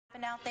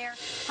happened out there,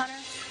 Hunter?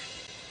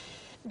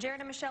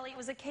 Jared and Michelle, it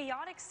was a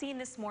chaotic scene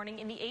this morning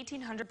in the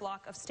 1800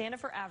 block of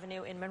Standifer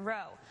Avenue in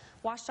Monroe.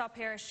 Ouachita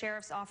Parish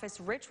Sheriff's Office,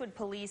 Richwood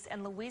Police,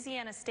 and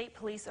Louisiana State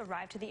Police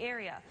arrived to the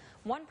area.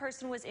 One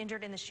person was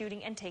injured in the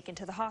shooting and taken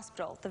to the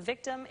hospital. The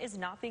victim is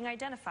not being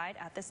identified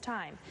at this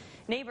time.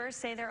 Neighbors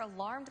say they're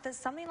alarmed that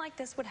something like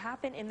this would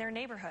happen in their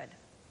neighborhood.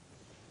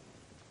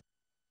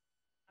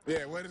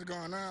 Yeah, what is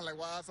going on? Like,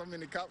 why are so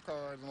many cop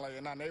cars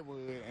in our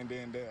neighborhood? And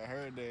then I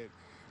heard that,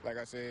 like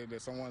I said,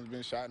 that someone's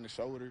been shot in the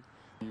shoulder.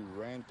 You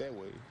ran that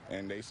way,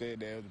 and they said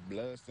there was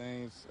blood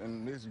stains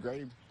in this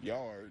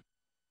graveyard.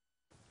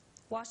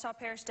 Ouachita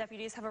Parish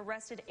deputies have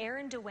arrested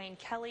Aaron Dwayne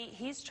Kelly.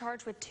 He's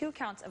charged with 2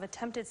 counts of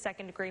attempted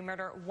second-degree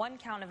murder, 1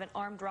 count of an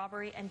armed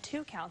robbery, and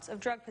 2 counts of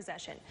drug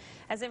possession.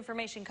 As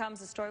information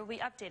comes, the story will be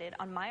updated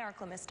on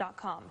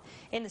myarclemis.com.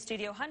 In the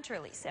studio, Hunter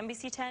Elise,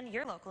 NBC 10,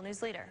 your local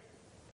news leader.